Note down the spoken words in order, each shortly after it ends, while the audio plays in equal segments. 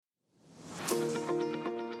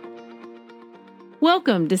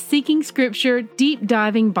Welcome to Seeking Scripture Deep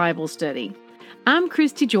Diving Bible Study. I'm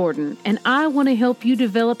Christy Jordan, and I want to help you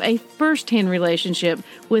develop a first-hand relationship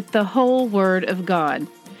with the whole Word of God.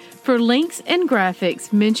 For links and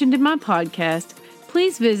graphics mentioned in my podcast,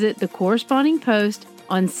 please visit the corresponding post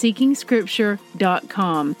on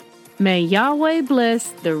seekingscripture.com. May Yahweh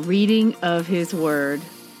bless the reading of His Word.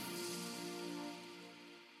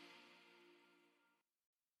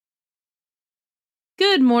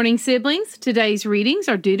 Good morning, siblings. Today's readings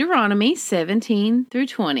are Deuteronomy 17 through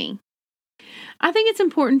 20. I think it's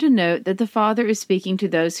important to note that the Father is speaking to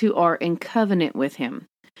those who are in covenant with Him.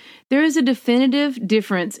 There is a definitive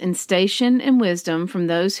difference in station and wisdom from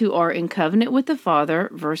those who are in covenant with the Father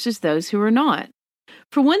versus those who are not.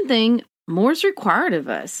 For one thing, more is required of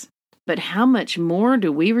us, but how much more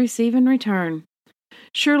do we receive in return?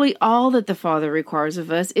 Surely all that the Father requires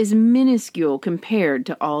of us is minuscule compared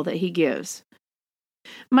to all that He gives.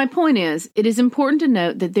 My point is, it is important to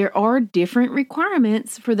note that there are different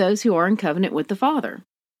requirements for those who are in covenant with the Father.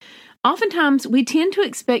 Oftentimes, we tend to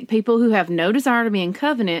expect people who have no desire to be in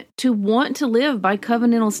covenant to want to live by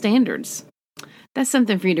covenantal standards. That's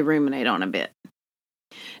something for you to ruminate on a bit.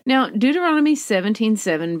 Now, Deuteronomy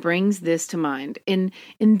 17:7 brings this to mind. In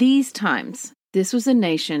these times, this was a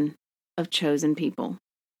nation of chosen people.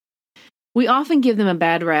 We often give them a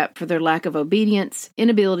bad rap for their lack of obedience,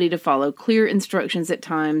 inability to follow clear instructions at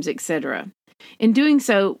times, etc. In doing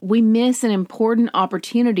so, we miss an important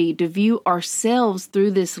opportunity to view ourselves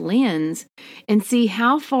through this lens and see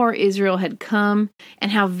how far Israel had come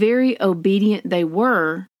and how very obedient they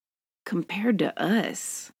were compared to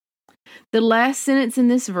us. The last sentence in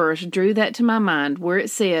this verse drew that to my mind, where it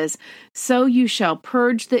says, "So you shall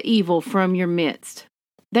purge the evil from your midst."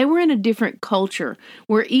 They were in a different culture,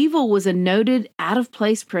 where evil was a noted,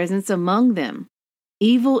 out-of-place presence among them.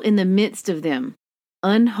 Evil in the midst of them,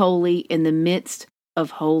 unholy in the midst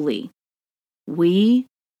of holy. We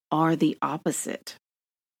are the opposite.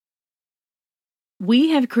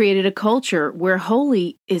 We have created a culture where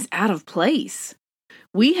holy is out of place.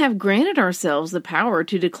 We have granted ourselves the power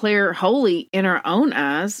to declare holy in our own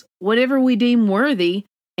eyes, whatever we deem worthy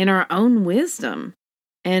in our own wisdom.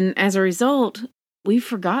 And as a result, we've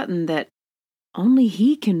forgotten that only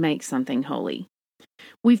He can make something holy.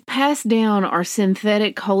 We've passed down our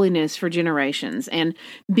synthetic holiness for generations, and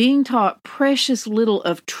being taught precious little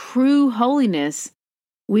of true holiness,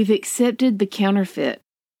 we've accepted the counterfeit.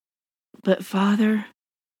 But Father,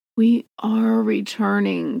 we are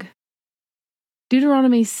returning.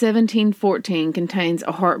 Deuteronomy 17:14 contains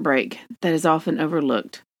a heartbreak that is often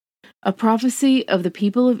overlooked. A prophecy of the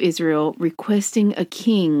people of Israel requesting a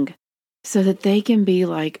king so that they can be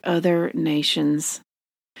like other nations.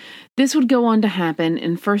 This would go on to happen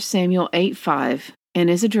in 1 Samuel 8:5 and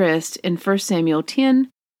is addressed in 1 Samuel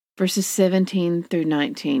 10, verses 17 through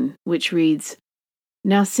 19, which reads,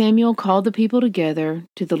 "Now Samuel called the people together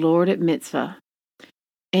to the Lord at Mizpah,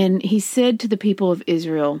 and he said to the people of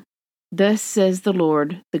Israel, 'Thus says the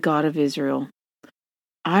Lord, the God of Israel,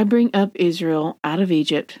 I bring up Israel out of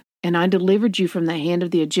Egypt, and I delivered you from the hand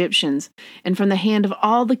of the Egyptians and from the hand of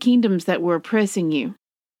all the kingdoms that were oppressing you.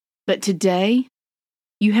 But today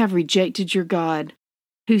you have rejected your God,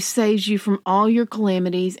 who saves you from all your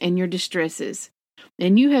calamities and your distresses.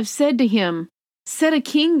 And you have said to him, Set a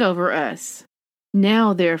king over us.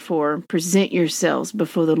 Now, therefore, present yourselves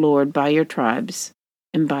before the Lord by your tribes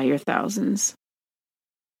and by your thousands.'"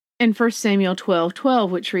 And 1 Samuel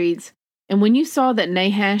 12:12, which reads, "And when you saw that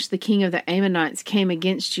Nahash, the king of the Ammonites, came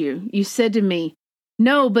against you, you said to me,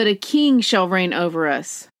 'No, but a king shall reign over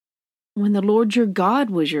us,' when the Lord your God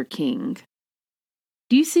was your king."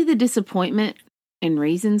 Do you see the disappointment and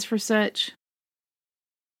reasons for such?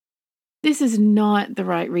 This is not the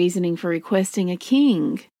right reasoning for requesting a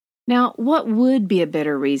king. Now, what would be a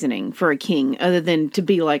better reasoning for a king other than to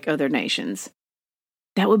be like other nations?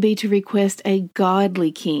 That would be to request a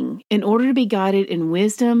godly king in order to be guided in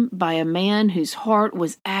wisdom by a man whose heart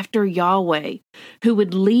was after Yahweh, who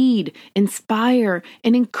would lead, inspire,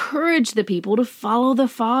 and encourage the people to follow the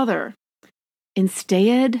Father.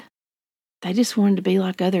 Instead, they just wanted to be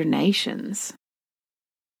like other nations.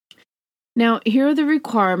 Now, here are the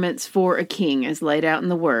requirements for a king as laid out in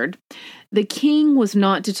the Word. The king was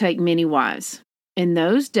not to take many wives. In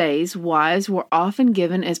those days, wives were often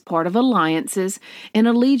given as part of alliances and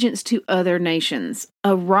allegiance to other nations.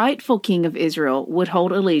 A rightful king of Israel would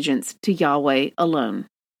hold allegiance to Yahweh alone.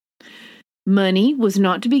 Money was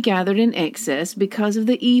not to be gathered in excess because of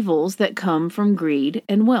the evils that come from greed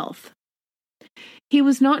and wealth. He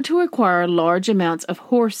was not to require large amounts of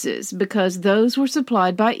horses because those were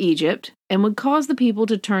supplied by Egypt and would cause the people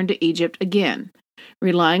to turn to Egypt again.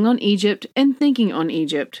 relying on Egypt and thinking on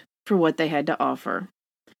Egypt for what they had to offer.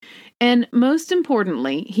 And most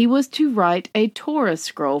importantly, he was to write a Torah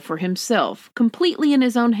scroll for himself, completely in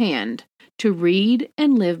his own hand, to read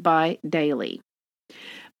and live by daily.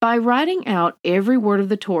 By writing out every word of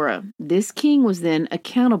the Torah, this king was then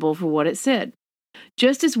accountable for what it said,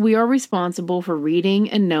 just as we are responsible for reading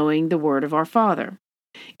and knowing the word of our Father.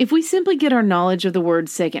 If we simply get our knowledge of the word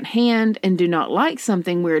secondhand and do not like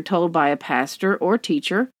something we are told by a pastor or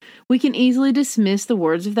teacher, we can easily dismiss the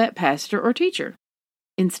words of that pastor or teacher.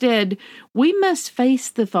 Instead, we must face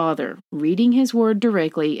the Father, reading His word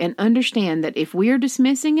directly, and understand that if we are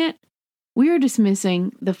dismissing it, we are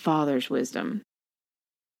dismissing the Father's wisdom.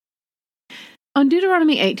 On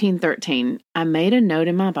Deuteronomy 18:13, I made a note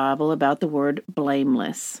in my Bible about the word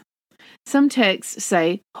blameless. Some texts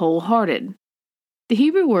say wholehearted. The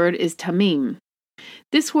Hebrew word is tamim.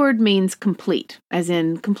 This word means complete, as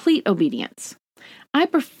in complete obedience. I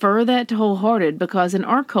prefer that to wholehearted because in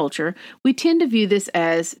our culture, we tend to view this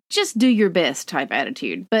as just do your best type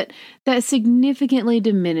attitude, but that significantly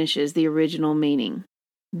diminishes the original meaning.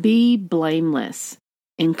 Be blameless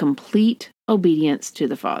in complete obedience to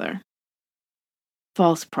the Father.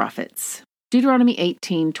 False prophets. Deuteronomy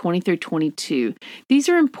 18:20-22. These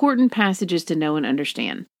are important passages to know and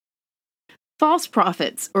understand. False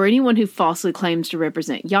prophets, or anyone who falsely claims to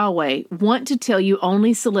represent Yahweh, want to tell you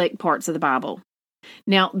only select parts of the Bible.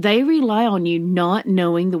 Now, they rely on you not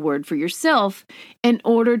knowing the word for yourself in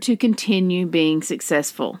order to continue being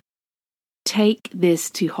successful. Take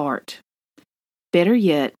this to heart. Better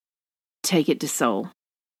yet, take it to soul.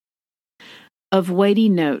 Of weighty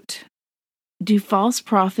note, do false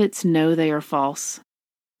prophets know they are false?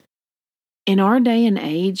 In our day and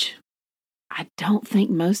age, I don't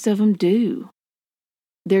think most of them do.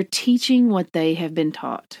 They're teaching what they have been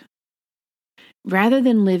taught. Rather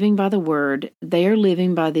than living by the word, they are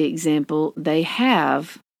living by the example they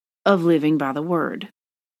have of living by the word.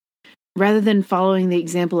 Rather than following the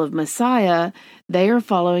example of Messiah, they are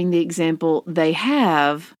following the example they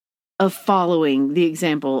have of following the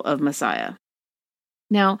example of Messiah.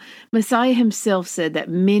 Now, Messiah himself said that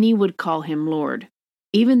many would call him Lord,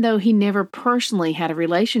 even though he never personally had a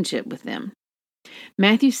relationship with them.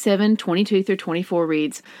 Matthew 7:22-24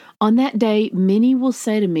 reads, "On that day many will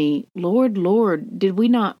say to me, Lord, Lord, did we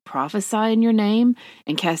not prophesy in your name,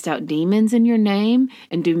 and cast out demons in your name,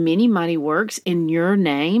 and do many mighty works in your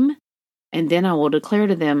name? And then I will declare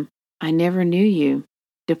to them, I never knew you.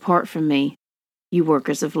 Depart from me, you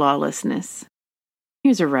workers of lawlessness."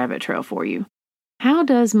 Here's a rabbit trail for you. How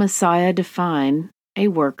does Messiah define a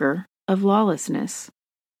worker of lawlessness?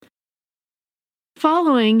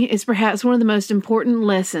 Following is perhaps one of the most important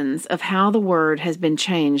lessons of how the word has been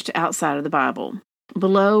changed outside of the Bible.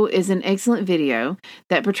 Below is an excellent video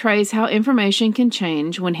that portrays how information can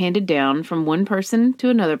change when handed down from one person to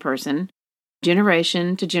another person,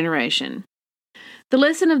 generation to generation. The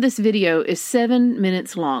lesson of this video is 7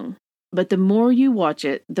 minutes long, but the more you watch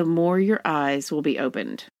it, the more your eyes will be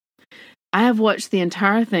opened. I have watched the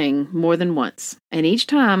entire thing more than once, and each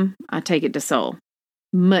time I take it to soul,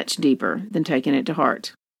 much deeper than taking it to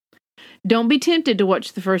heart. Don't be tempted to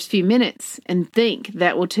watch the first few minutes and think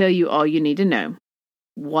that will tell you all you need to know.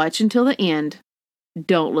 Watch until the end.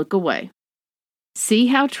 Don't look away. See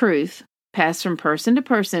how truth, passed from person to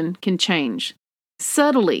person, can change,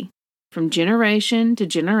 subtly, from generation to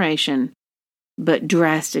generation, but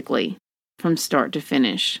drastically, from start to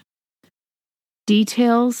finish.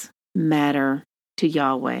 Details matter to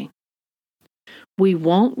Yahweh. We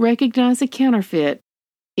won't recognize a counterfeit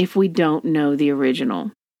if we don't know the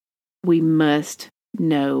original. We must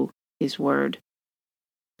know His word.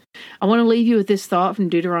 I want to leave you with this thought from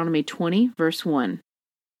Deuteronomy 20, verse 1.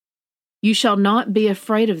 You shall not be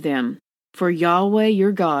afraid of them, for Yahweh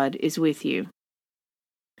your God is with you.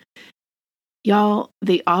 Y'all,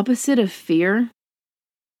 the opposite of fear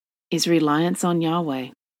is reliance on Yahweh.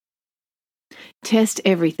 Test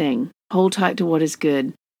everything. Hold tight to what is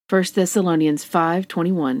good. 1 Thessalonians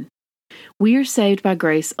 5:21. We are saved by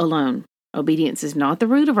grace alone. Obedience is not the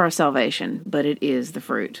root of our salvation, but it is the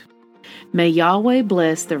fruit. May Yahweh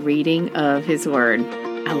bless the reading of His word.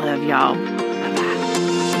 I love y'all.